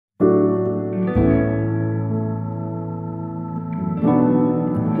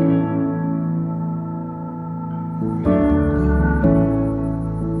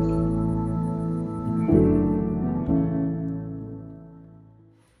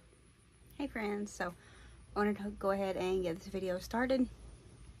friends, so I wanted to go ahead and get this video started.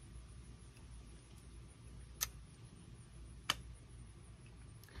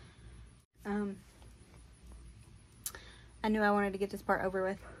 I knew I wanted to get this part over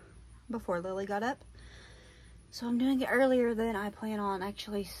with before Lily got up, so I'm doing it earlier than I plan on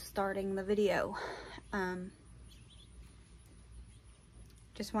actually starting the video.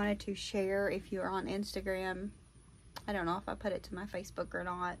 Just wanted to share, if you're on Instagram, I don't know if I put it to my Facebook or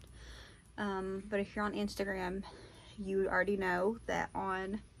not, but if you're on Instagram, you already know that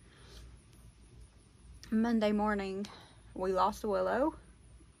on Monday morning we lost Willow,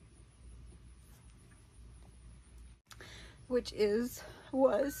 which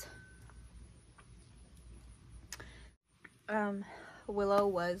Willow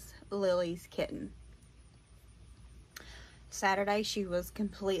was Lily's kitten. Saturday she was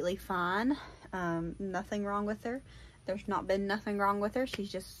completely fine, nothing wrong with her. There's not been nothing wrong with her.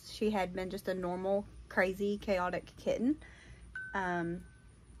 She had been just a normal, crazy, chaotic kitten. And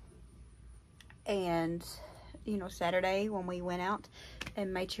you know, Saturday when we went out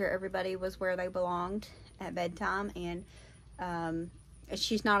and made sure everybody was where they belonged at bedtime, and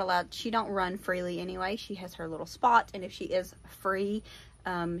she's not allowed, she don't run freely anyway. She has her little spot, and if she is free,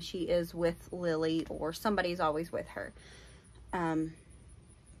 she is with Lily or somebody's always with her.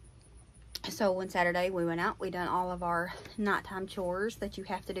 So when Saturday we went out, we done all of our nighttime chores that you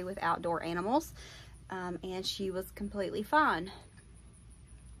have to do with outdoor animals, and she was completely fine.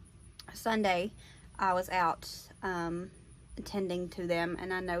 Sunday I was out tending to them,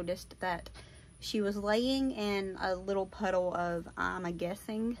 and I noticed that she was laying in a little puddle of, I'm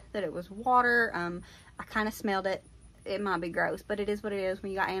guessing that it was water. I kind of smelled it. It might be gross, but it is what it is.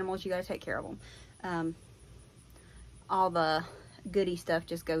 When you got animals, you got to take care of them. All the goody stuff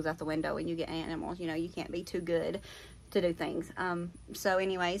just goes out the window when you get animals. You know, you can't be too good to do things. So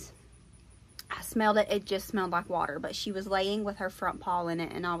anyways, I smelled it. It just smelled like water, but she was laying with her front paw in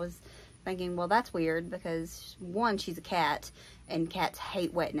it, and I was thinking, well, that's weird, because one, she's a cat and cats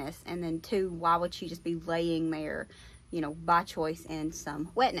hate wetness, and then two, why would she just be laying there, you know, by choice in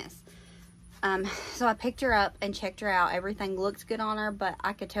some wetness? So I picked her up and checked her out. Everything looked good on her, but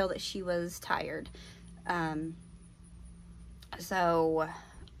I could tell that she was tired. So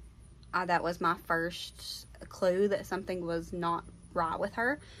that was my first clue that something was not right with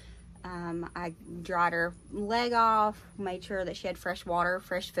her. I dried her leg off, made sure that she had fresh water,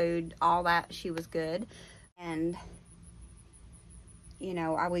 fresh food, all that. She was good. And you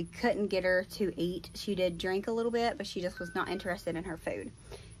know, we couldn't get her to eat. She did drink a little bit, but she just was not interested in her food.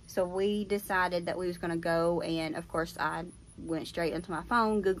 So we decided that we was going to go, and of course I went straight into my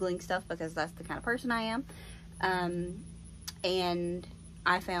phone Googling stuff, because that's the kind of person I am. And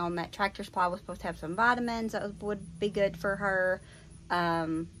I found that Tractor Supply was supposed to have some vitamins that would be good for her,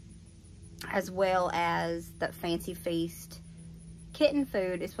 as well as that Fancy Feast kitten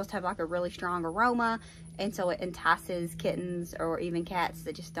food is supposed to have like a really strong aroma, and so it entices kittens or even cats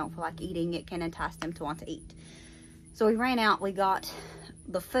that just don't feel like eating. It can entice them to want to eat. So we ran out, we got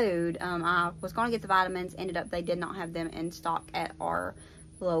the food. I was going to get the vitamins, ended up they did not have them in stock at our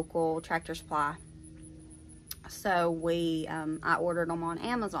local Tractor Supply. So we, I ordered them on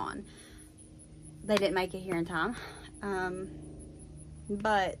Amazon. They didn't make it here in time.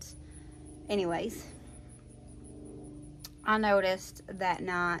 But anyways, I noticed that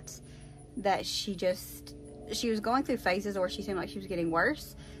night that she was going through phases where she seemed like she was getting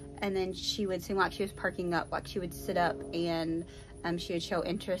worse, and then she would seem like she was perking up. Like she would sit up and she would show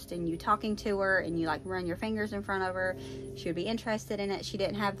interest in you talking to her, and you like run your fingers in front of her. She would be interested in it. She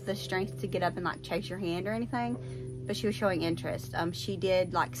didn't have the strength to get up and like chase your hand or anything, but she was showing interest. She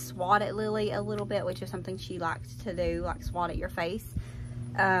did like swat at Lily a little bit, which is something she liked to do, like swat at your face.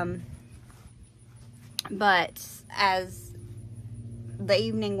 But as the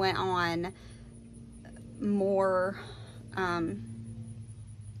evening went on,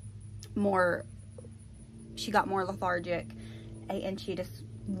 she got more lethargic, and she just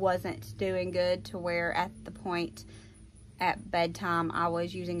wasn't doing good, to where at the point at bedtime I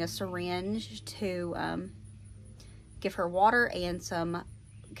was using a syringe to give her water and some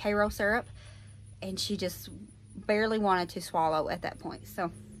Q syrup, and she just barely wanted to swallow at that point.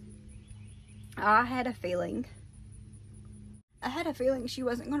 So I had a feeling she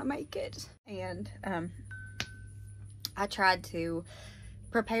wasn't going to make it, and I tried to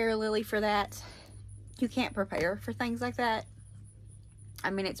prepare Lily for that. You can't prepare for things like that. I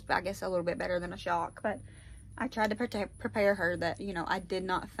mean, it's, I guess, a little bit better than a shock, but I tried to prepare her that, you know, I did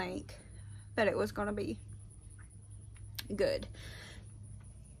not think that it was going to be good.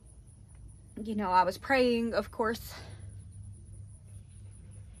 You know, I was praying, of course.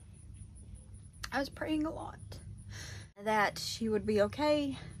 I was praying a lot that she would be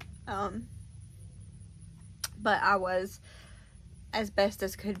okay. But I was, as best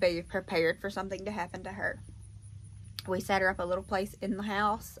as could be, prepared for something to happen to her. We set her up a little place in the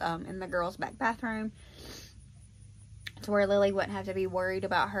house, in the girls' back bathroom, to where Lily wouldn't have to be worried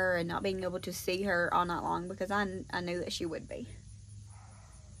about her and not being able to see her all night long, because I knew that she would be.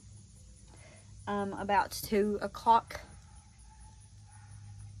 About 2 o'clock,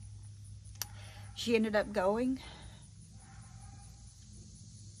 she ended up going.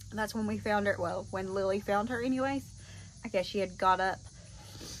 That's when we found her. Well, when Lily found her anyways. I guess she had got up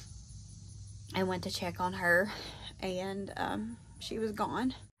and went to check on her, and she was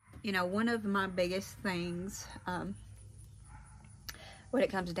gone. You know, one of my biggest things when it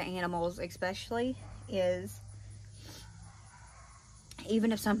comes to animals especially is,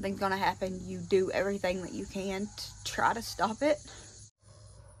 even if something's gonna happen, you do everything that you can to try to stop it.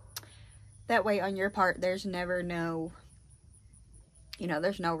 That way on your part, there's never no, you know,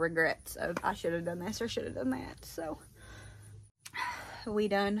 there's no regrets of I should have done this or should have done that. So we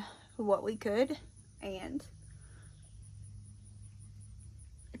done what we could, and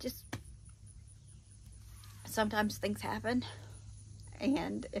it just, sometimes things happen,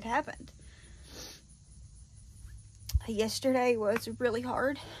 and it happened. Yesterday was really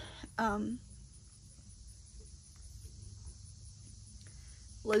hard.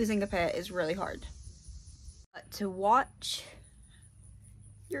 Losing a pet is really hard. But to watch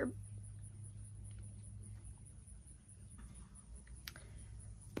your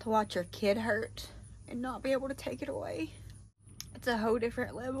kid hurt and not be able to take it away, it's a whole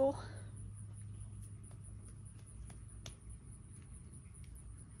different level.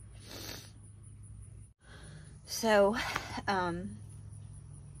 So,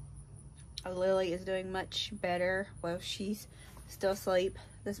 Lily is doing much better. Well, she's still asleep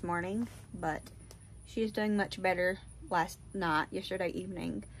this morning, but she's doing much better yesterday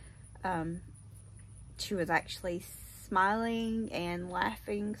evening. She was actually smiling and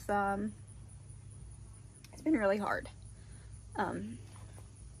laughing some. It's been really hard. But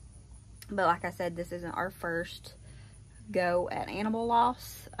like I said, this isn't our first go at animal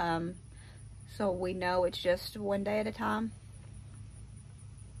loss. So we know it's just one day at a time.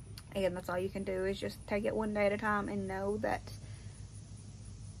 And that's all you can do, is just take it one day at a time and know that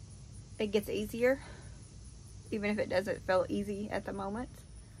it gets easier, even if it doesn't feel easy at the moment.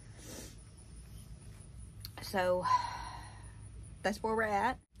 So that's where we're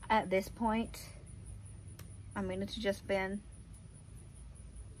at. At this point, I mean, it's just been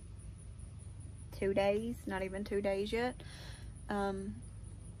 2 days, not even 2 days yet.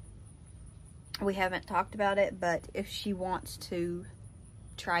 We haven't talked about it, but if she wants to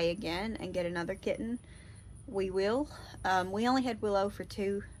try again and get another kitten, we will. We only had Willow for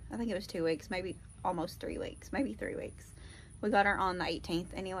I think it was 2 weeks, maybe almost 3 weeks, maybe 3 weeks. We got her on the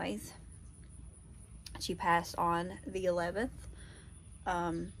 18th anyways. She passed on the 11th.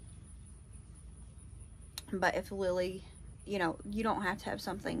 But if Lily, you know, you don't have to have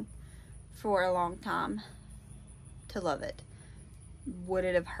something for a long time to love it. Would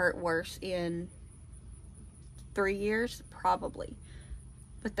it have hurt worse in 3 years? Probably.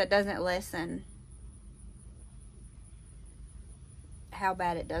 But that doesn't lessen how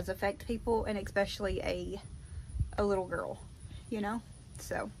bad it does affect people, and especially a little girl, you know?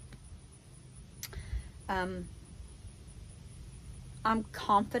 So, I'm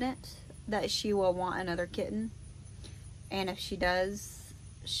confident that she will want another kitten, and if she does,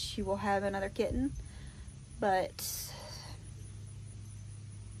 she will have another kitten. But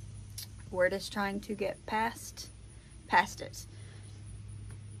we're just trying to get past it.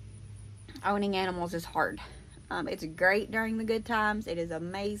 Owning animals is hard. It's great during the good times. It is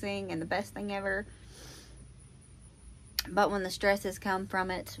amazing and the best thing ever. But when the stresses come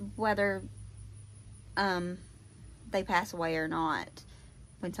from it, whether they pass away or not,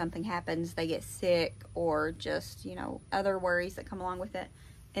 when something happens, they get sick, or just, you know, other worries that come along with it,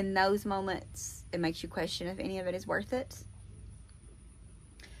 in those moments, it makes you question if any of it is worth it.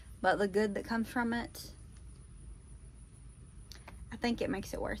 But the good that comes from it, I think it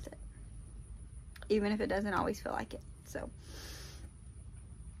makes it worth it, even if it doesn't always feel like it. So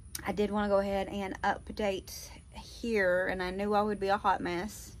I did want to go ahead and update here, and I knew I would be a hot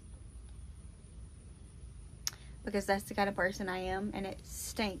mess, because that's the kind of person I am, and it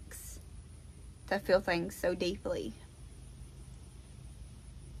stinks to feel things so deeply.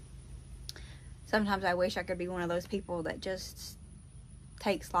 Sometimes I wish I could be one of those people that just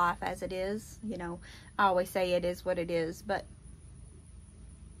takes life as it is. You know, I always say it is what it is, but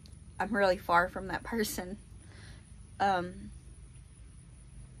I'm really far from that person.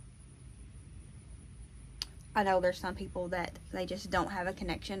 I know there's some people that they just don't have a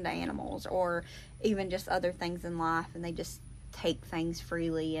connection to animals, or even just other things in life, and they just take things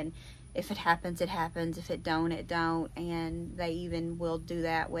freely, and if it happens, it happens. If it don't, it don't. And they even will do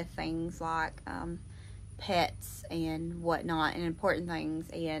that with things like pets and whatnot, and important things.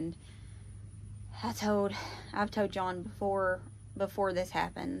 And I've told John before this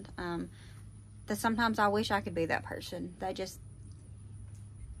happened, that sometimes I wish I could be that person. That just,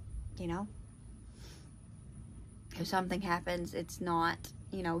 you know, if something happens, it's not,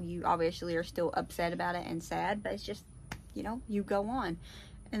 you know, you obviously are still upset about it and sad, but it's just, you know, you go on,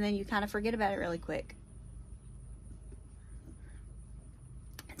 and then you kind of forget about it really quick.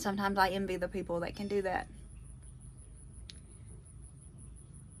 And sometimes I envy the people that can do that.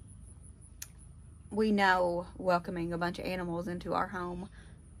 We know welcoming a bunch of animals into our home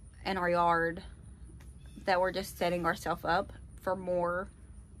and our yard, that we're just setting ourselves up for more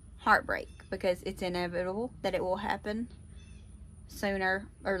heartbreak, because it's inevitable that it will happen sooner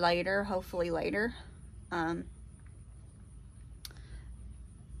or later, hopefully later.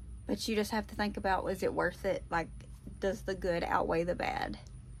 But you just have to think about, is it worth it? Like, does the good outweigh the bad?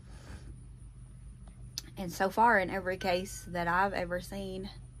 And so far, in every case that I've ever seen,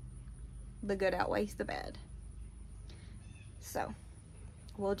 the good outweighs the bad. So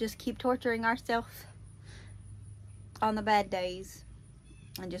we'll just keep torturing ourselves on the bad days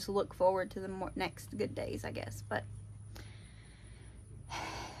and just look forward to the next good days, I guess. But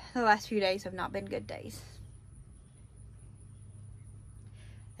the last few days have not been good days.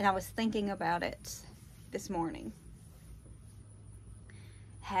 And I was thinking about it this morning,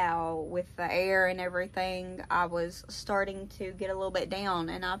 how with the air and everything, I was starting to get a little bit down,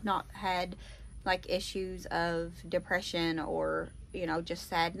 and I've not had like issues of depression or, you know, just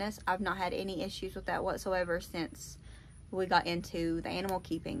sadness. I've not had any issues with that whatsoever since we got into the animal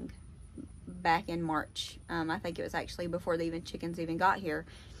keeping back in March. I think it was actually before the chickens even got here.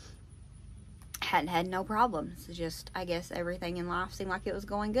 Hadn't had no problems. Just, I guess everything in life seemed like it was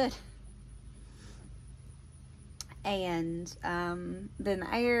going good. And then the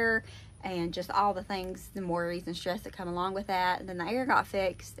air and just all the things, the worries and stress that come along with that. And then the air got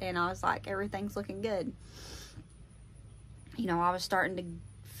fixed, and I was like, everything's looking good. You know, I was starting to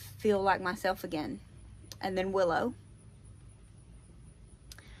feel like myself again. And then Willow.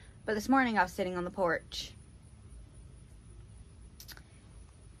 But this morning I was sitting on the porch,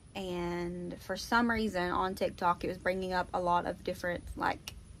 and for some reason on TikTok it was bringing up a lot of different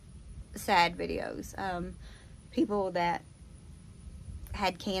like sad videos. People that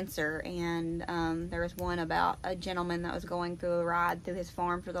had cancer, and there was one about a gentleman that was going through a ride through his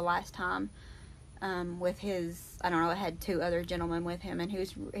farm for the last time with his, I don't know, it had 2 other gentlemen with him, and he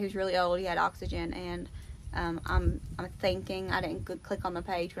was really old. He had oxygen, and I'm thinking, I didn't click on the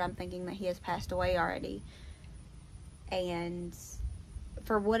page, but I'm thinking that he has passed away already. And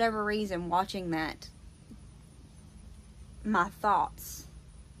for whatever reason, watching that, my thoughts,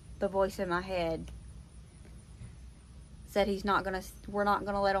 the voice in my head, said we're not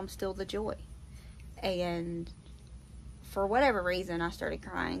gonna let him steal the joy. And for whatever reason, I started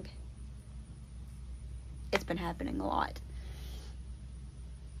crying. It's been happening a lot.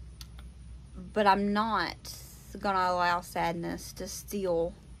 But I'm not gonna allow sadness to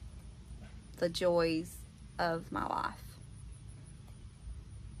steal the joys of my life.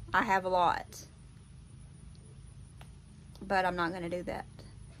 I have a lot, but I'm not gonna do that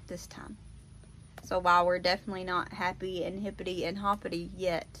this time. So while we're definitely not happy and hippity and hoppity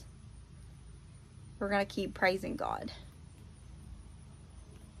yet, we're gonna keep praising God.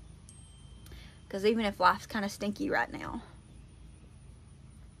 Because even if life's kind of stinky right now,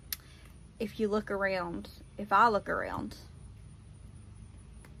 if you look around, if I look around,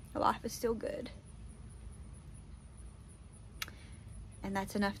 life is still good. And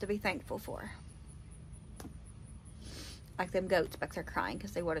that's enough to be thankful for. Like them goats back there crying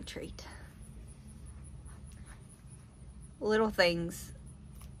because they want a treat. Little things,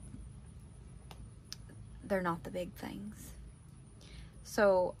 they're not the big things.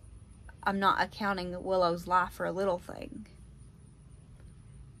 So I'm not accounting Willow's life for a little thing.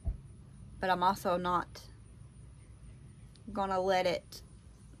 But I'm also not gonna let it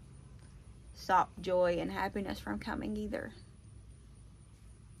stop joy and happiness from coming either.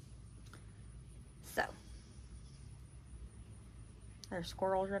 So, there's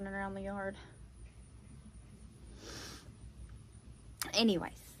squirrels running around the yard.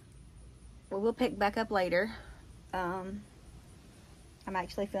 Anyways, we'll pick back up later. I'm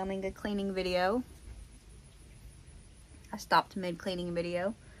actually filming a cleaning video. I stopped mid-cleaning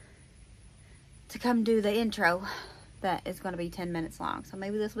video to come do the intro that is going to be 10 minutes long. So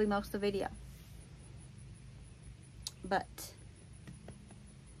maybe this will be most of the video. but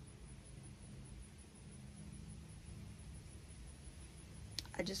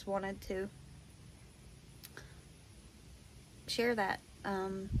I just wanted to share that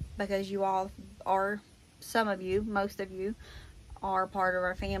because you all are, some of you, most of you are part of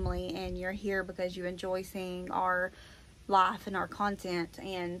our family, and you're here because you enjoy seeing our life and our content.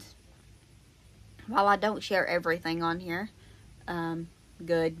 And while I don't share everything on here,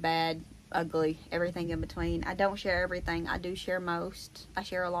 good, bad, ugly, everything in between, I don't share everything. I do share most. I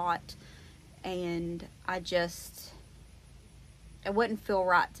share a lot, and it wouldn't feel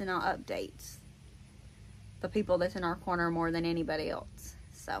right to not update the people that's in our corner more than anybody else.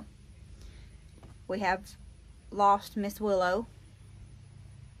 So we have lost Miss Willow.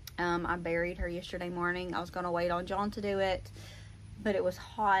 I buried her yesterday morning. I was going to wait on John to do it, but it was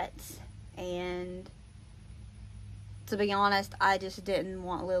hot, and to be honest, I just didn't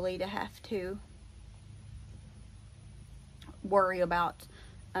want Lily to have to worry about,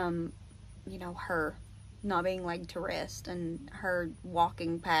 you know, her not being laid to rest and her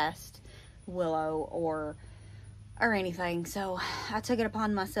walking past Willow or anything. So I took it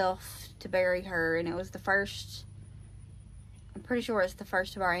upon myself to bury her, and it was the first, I'm pretty sure it's the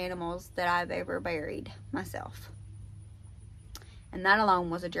first of our animals that I've ever buried myself. And that alone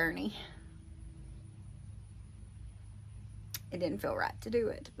was a journey. It didn't feel right to do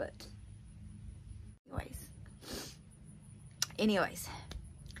it, but anyways,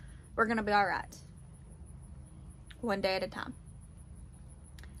 we're gonna be all right. One day at a time.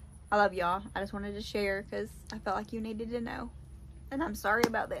 I love y'all. I just wanted to share because I felt like you needed to know. And I'm sorry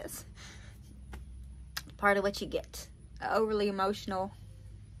about this. Part of what you get. Overly emotional,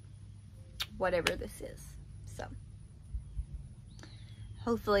 whatever this is. So,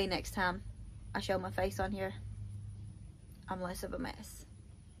 hopefully next time I show my face on here, I'm less of a mess.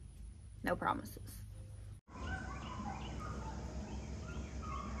 No promises.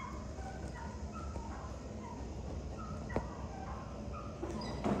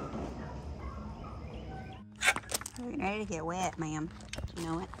 We're getting ready to get wet, ma'am. You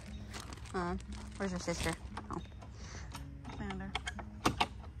know it. Where's your sister? Oh, found her.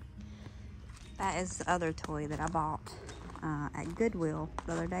 That is the other toy that I bought at Goodwill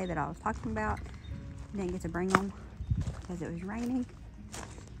the other day that I was talking about. Didn't get to bring them because it was raining.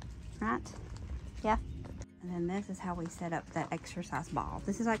 Right? Yeah. And then this is how we set up that exercise ball.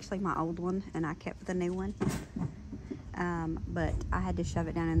 This is actually my old one, and I kept the new one. But I had to shove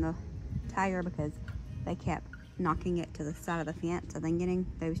it down in the tire because they kept knocking it to the side of the fence and then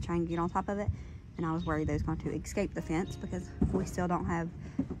they was trying to get on top of it, and I was worried they was going to escape the fence because we still don't have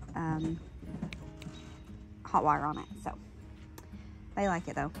hot wire on it. So they like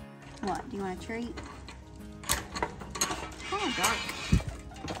it though. What, do you want a treat? It's kind of dark.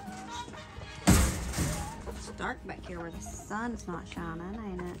 It's dark back here where the sun's not shining,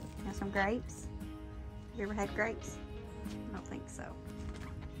 ain't it? You got some grapes? Have you ever had grapes? I don't think so.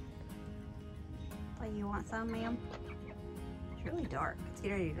 You want some, ma'am? It's really dark. It's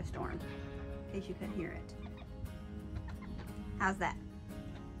getting ready to storm, in case you couldn't hear it. How's that?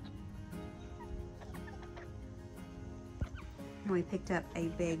 And we picked up a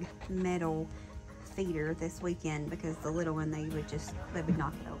big metal feeder this weekend because the little one, they would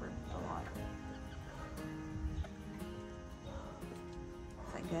knock it over a lot.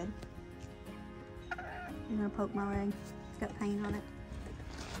 Is that good? You gonna poke my leg? It's got paint on it.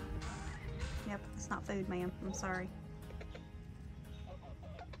 Yep, it's not food, ma'am. I'm sorry.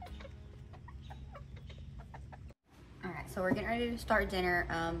 Alright, so we're getting ready to start dinner,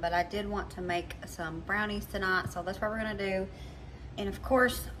 but I did want to make some brownies tonight, so that's what we're going to do. And of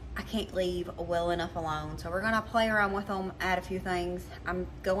course, I can't leave well enough alone, so we're going to play around with them, add a few things. I'm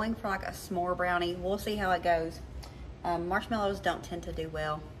going for like a s'more brownie. We'll see how it goes. Marshmallows don't tend to do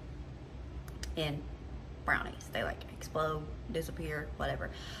well in brownies. They like explode, disappear,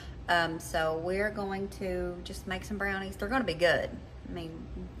 whatever. So we're going to just make some brownies. They're going to be good. I mean,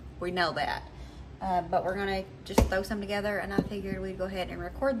 we know that. But we're going to just throw some together, and I figured we'd go ahead and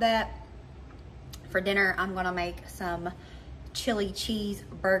record that. For dinner, I'm going to make some chili cheese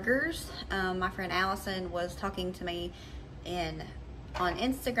burgers. My friend Allison was talking to me on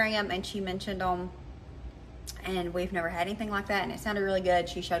Instagram, and she mentioned them, and we've never had anything like that, and it sounded really good.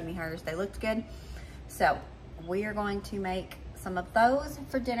 She showed me hers. They looked good. So we are going to make some of those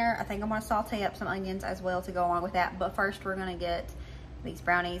for dinner. I think I'm going to saute up some onions as well to go along with that. But first, we're going to get these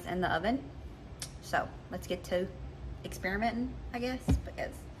brownies in the oven. So let's get to experimenting, I guess,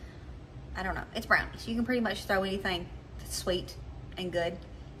 because I don't know. It's brownies. You can pretty much throw anything that's sweet and good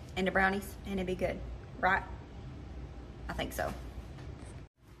into brownies, and it'd be good, right? I think so.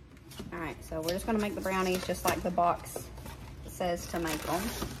 All right, so we're just gonna make the brownies just like the box says to make them.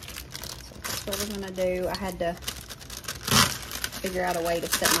 So that's what we're gonna do. I had to figure out a way to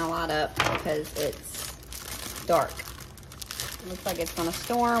set my light up because it's dark. It looks like it's gonna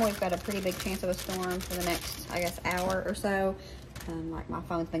storm. We've got a pretty big chance of a storm for the next, I guess, hour or so. Like my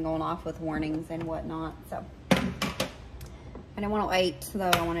phone's been going off with warnings and whatnot. So I didn't want to wait, though.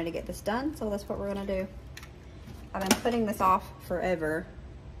 I wanted to get this done, so that's what we're gonna do. I've been putting this off forever,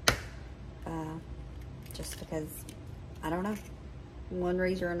 just because I don't know, one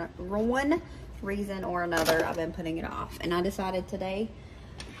reason or another. I've been putting it off, and I decided today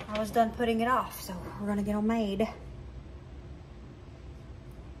I was done putting it off, so we're gonna get them made.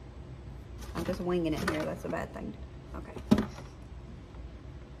 I'm just winging it here. That's a bad thing. Okay.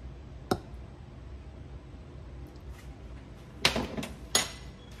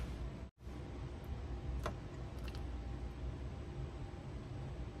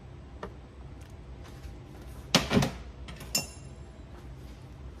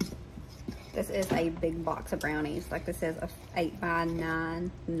 This is a big box of brownies. Like this is a 8x9.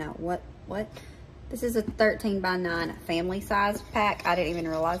 No, what? This is a 13x9 family size pack. I didn't even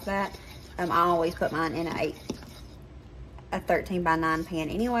realize that. I always put mine in a 13x9 pan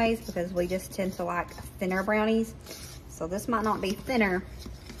anyways, because we just tend to like thinner brownies. So this might not be thinner,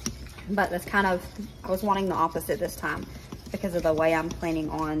 but that's kind of, I was wanting the opposite this time because of the way I'm planning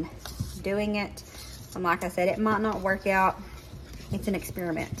on doing it. And like I said, it might not work out. It's an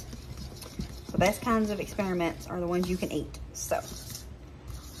experiment. The best kinds of experiments are the ones you can eat. So that's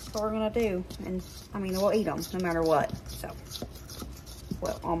what we're gonna do. And I mean, we'll eat them no matter what. So,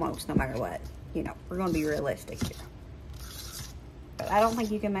 well, almost no matter what. You know, we're gonna be realistic here. But I don't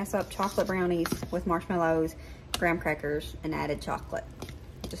think you can mess up chocolate brownies with marshmallows, graham crackers, and added chocolate.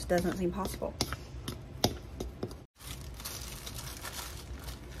 It just doesn't seem possible. And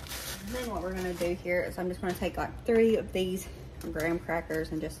then what we're gonna do here is I'm just gonna take like 3 of these graham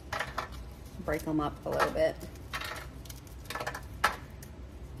crackers and just break them up a little bit.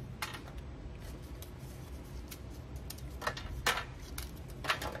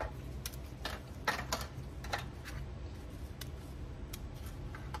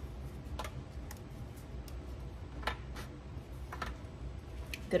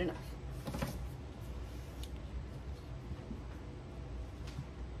 Good enough.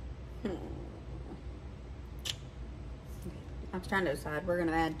 I was trying to decide. We're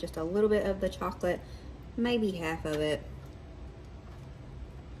gonna add just a little bit of the chocolate, maybe half of it.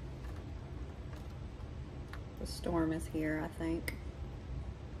 The storm is here, I think.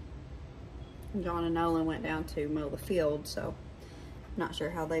 John and Nolan went down to mow the field, so I'm not sure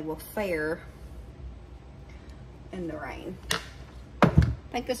how they will fare in the rain.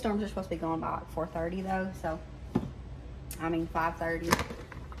 I think the storms are supposed to be gone by like 4:30 though, so I mean 5:30.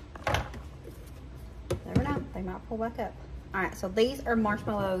 Never know, they might pull back up. All right, so these are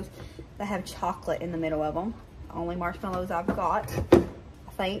marshmallows that have chocolate in the middle of them. The only marshmallows I've got,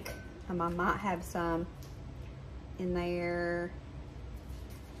 I think. I might have some in there,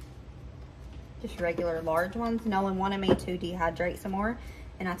 just regular large ones. Nolan wanted me to dehydrate some more,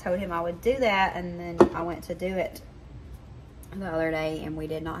 and I told him I would do that, and then I went to do it the other day, and we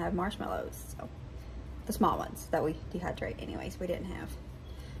did not have marshmallows. So the small ones that we dehydrate anyways, we didn't have.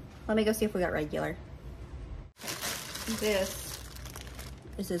 Let me go see if we got regular. This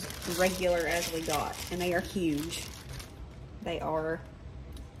is as regular as we got, and they are huge. They are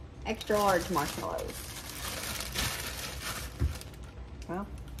extra large marshmallows. Well,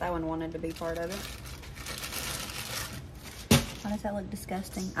 that one wanted to be part of it. Why does that look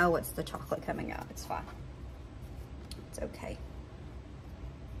disgusting? Oh, it's the chocolate coming out. It's fine. It's okay.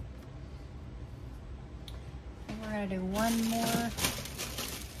 And we're gonna do one more.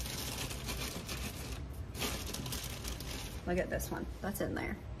 Look at this one. That's in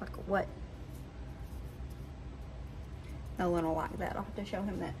there. Look what? Nolan will like that. I'll have to show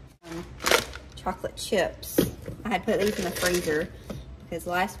him that. Chocolate chips. I had put these in the freezer because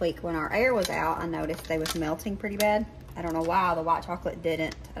last week when our air was out, I noticed they was melting pretty bad. I don't know why the white chocolate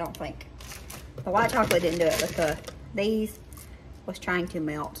didn't. I don't think. The white chocolate didn't do it, but these was trying to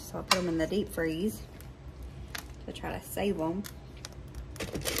melt. So I put them in the deep freeze to try to save them.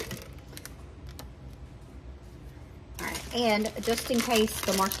 And just in case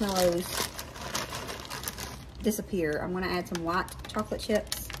the marshmallows disappear, I'm gonna add some white chocolate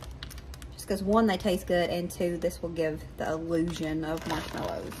chips. Just because 1, they taste good, and 2, this will give the illusion of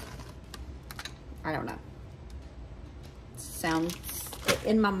marshmallows. I don't know. Sounds,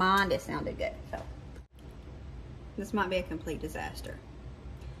 in my mind, it sounded good. So this might be a complete disaster.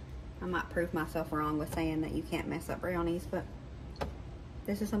 I might prove myself wrong with saying that you can't mess up brownies, but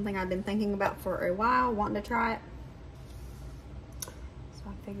This is something I've been thinking about for a while, wanting to try it. So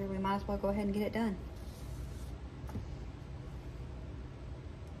I figured we might as well go ahead and get it done.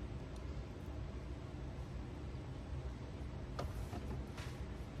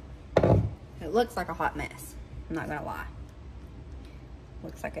 It looks like a hot mess, I'm not gonna lie.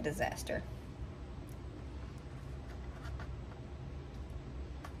 Looks like a disaster.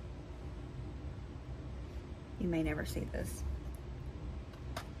 You may never see this.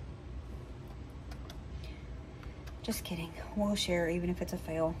 Just kidding. We'll share even if it's a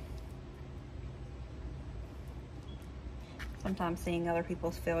fail. Sometimes seeing other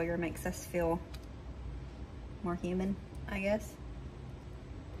people's failure makes us feel more human, I guess.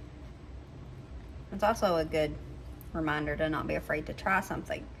 It's also a good reminder to not be afraid to try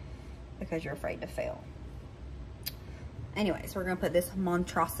something because you're afraid to fail. Anyways, we're gonna put this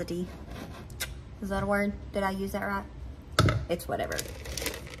monstrosity. Is that a word? Did I use that right? It's whatever.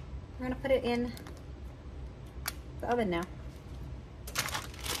 We're gonna put it in the oven now.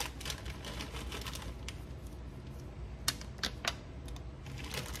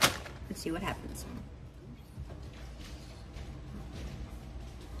 Let's see what happens.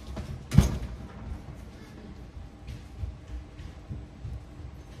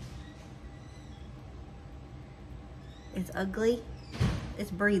 It's ugly.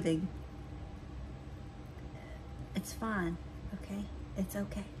 It's breathing. It's fine, okay? It's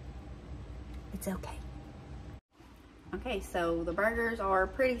okay. It's okay. Okay, so the burgers are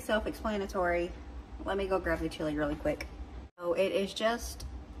pretty self-explanatory. Let me go grab the chili really quick. So it is just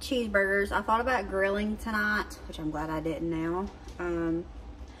cheeseburgers. I thought about grilling tonight, which I'm glad I didn't now.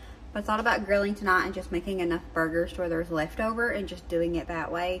 But I thought about grilling tonight and just making enough burgers to where there's leftover and just doing it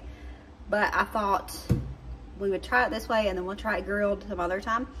that way. But I thought we would try it this way and then we'll try it grilled some other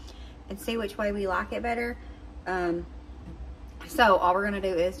time and see which way we like it better. So all we're gonna do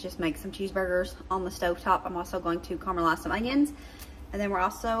is just make some cheeseburgers on the stove top. I'm also going to caramelize some onions, and then we're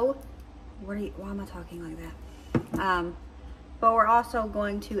also, why am I talking like that? But we're also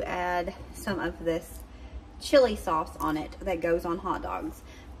going to add some of this chili sauce on it that goes on hot dogs.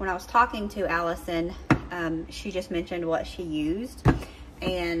 When I was talking to Allison, she just mentioned what she used,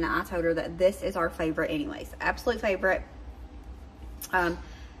 and I told her that this is our favorite anyways, absolute favorite.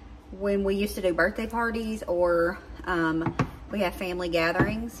 When we used to do birthday parties or we have family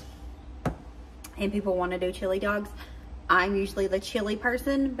gatherings and people want to do chili dogs, I'm usually the chili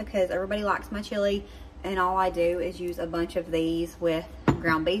person because everybody likes my chili, and all I do is use a bunch of these with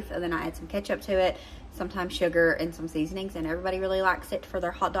ground beef, and then I add some ketchup to it, sometimes sugar and some seasonings, and everybody really likes it for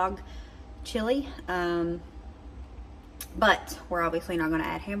their hot dog chili. But we're obviously not going to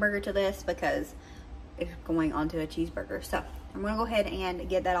add hamburger to this because it's going onto a cheeseburger. So I'm going to go ahead and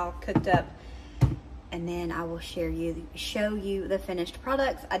get that all cooked up, and then I will show you the finished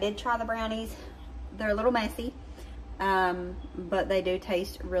products. I did try the brownies. They're a little messy, but they do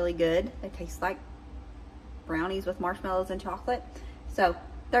taste really good. They taste like brownies with marshmallows and chocolate. So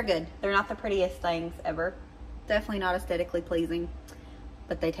they're good. They're not the prettiest things ever. Definitely not aesthetically pleasing,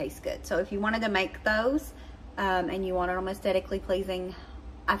 but they taste good. So if you wanted to make those and you wanted them aesthetically pleasing,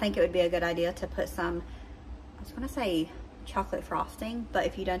 I think it would be a good idea to put some, I was going to say chocolate frosting, but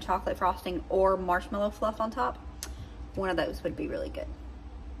if you've done chocolate frosting or marshmallow fluff on top, one of those would be really good.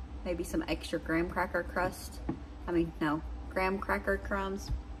 Maybe some extra graham cracker crust. Graham cracker crumbs.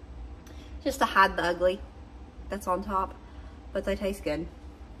 Just to hide the ugly that's on top, but they taste good.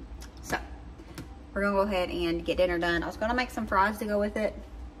 So we're gonna go ahead and get dinner done. I was gonna make some fries to go with it.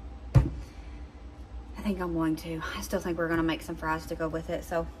 I think I'm going to. I still think we're gonna make some fries to go with it.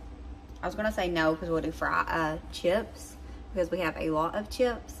 So I was gonna say no because we'll do chips because we have a lot of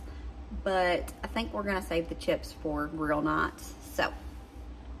chips, but I think we're gonna save the chips for grill nights. So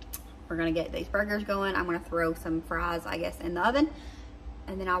we're gonna get these burgers going. I'm gonna throw some fries, I guess, in the oven,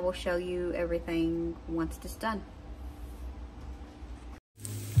 and then I will show you everything once it's done.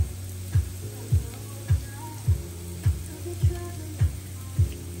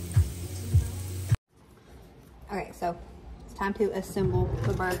 Okay, so it's time to assemble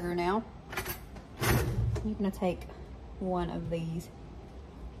the burger now. I'm gonna take one of these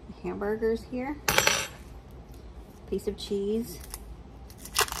hamburgers here, piece of cheese,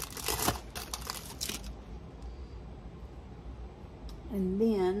 and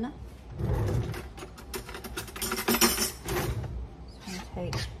then I'm gonna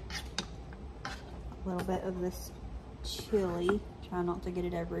take a little bit of this chili. Try not to get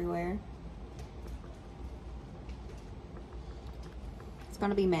it everywhere. It's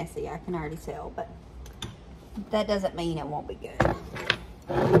gonna be messy, I can already tell, but that doesn't mean it won't be good.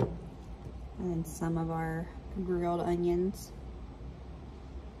 And then some of our grilled onions.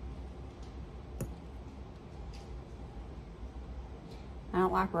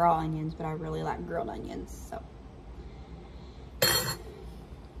 don't like raw onions, but I really like grilled onions, so.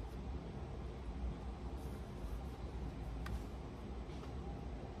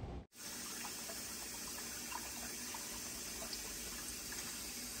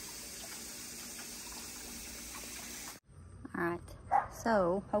 Alright,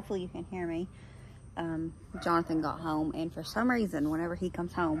 so hopefully you can hear me. Jonathan got home, and for some reason, whenever he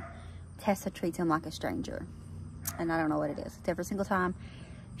comes home, Tessa treats him like a stranger. And I don't know what it is. It's every single time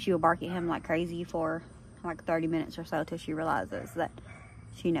she will bark at him like crazy for like 30 minutes or so till she realizes that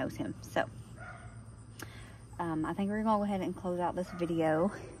she knows him. So, I think we're gonna go ahead and close out this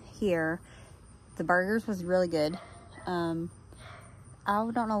video here. The burgers was really good. I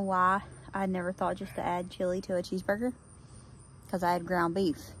don't know why I never thought just to add chili to a cheeseburger, because I had ground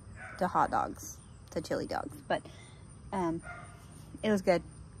beef to hot dogs to chili dogs, but it was good.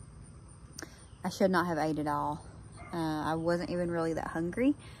 I should not have ate it all. I wasn't even really that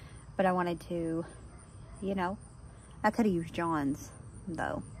hungry, but I wanted to, you know, I could have used John's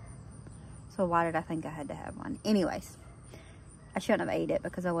though, so why did I think I had to have one? Anyways, I shouldn't have ate it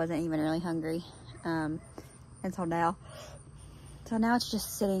because I wasn't even really hungry. And so now it's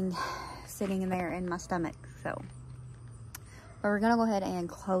just sitting in there in my stomach. So, but we're gonna go ahead and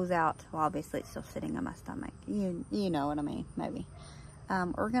close out. Well, obviously it's still sitting in my stomach. You know what I mean, maybe.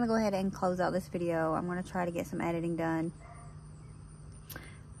 We're gonna go ahead and close out this video. I'm gonna try to get some editing done.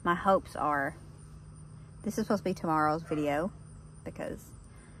 My hopes are, this is supposed to be tomorrow's video because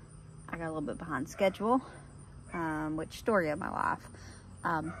I got a little bit behind schedule, which story of my life.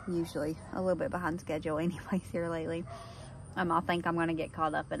 Usually a little bit behind schedule anyways here lately. I'll think I'm gonna get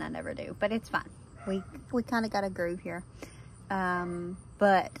caught up and I never do, but it's fine. We kind of got a groove here.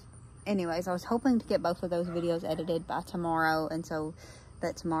 But anyways, I was hoping to get both of those videos edited by tomorrow, and so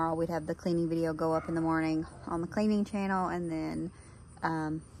that tomorrow we'd have the cleaning video go up in the morning on the cleaning channel, and then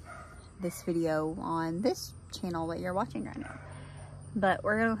this video on this channel that you're watching right now. But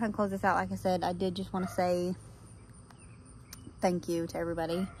we're gonna go ahead and close this out. Like I said, I did just want to say thank you to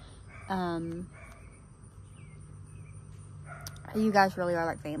everybody. You guys really are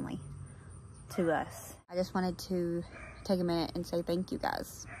like family to us. I just wanted to take a minute and say thank you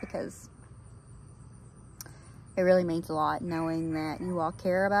guys, because it really means a lot knowing that you all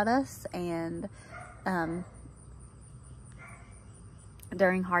care about us, and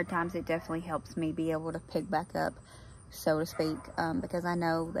during hard times it definitely helps me be able to pick back up, so to speak, because I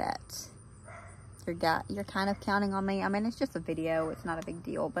know that you're kind of counting on me. I mean, it's just a video, it's not a big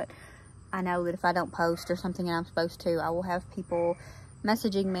deal, but I know that if I don't post or something and I'm supposed to, I will have people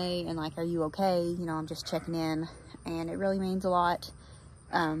messaging me and like, are you okay? You know, I'm just checking in, and it really means a lot.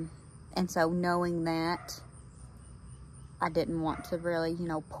 And so knowing that, I didn't want to really, you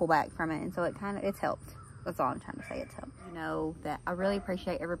know, pull back from it, and so it's helped. That's all I'm trying to say, it's helped. You know that I really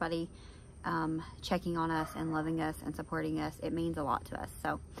appreciate everybody checking on us and loving us and supporting us. It means a lot to us.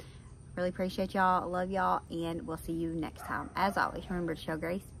 So really appreciate y'all, love y'all, and we'll see you next time. As always, remember to show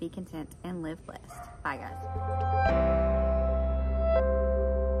grace, be content, and live blessed. Bye guys.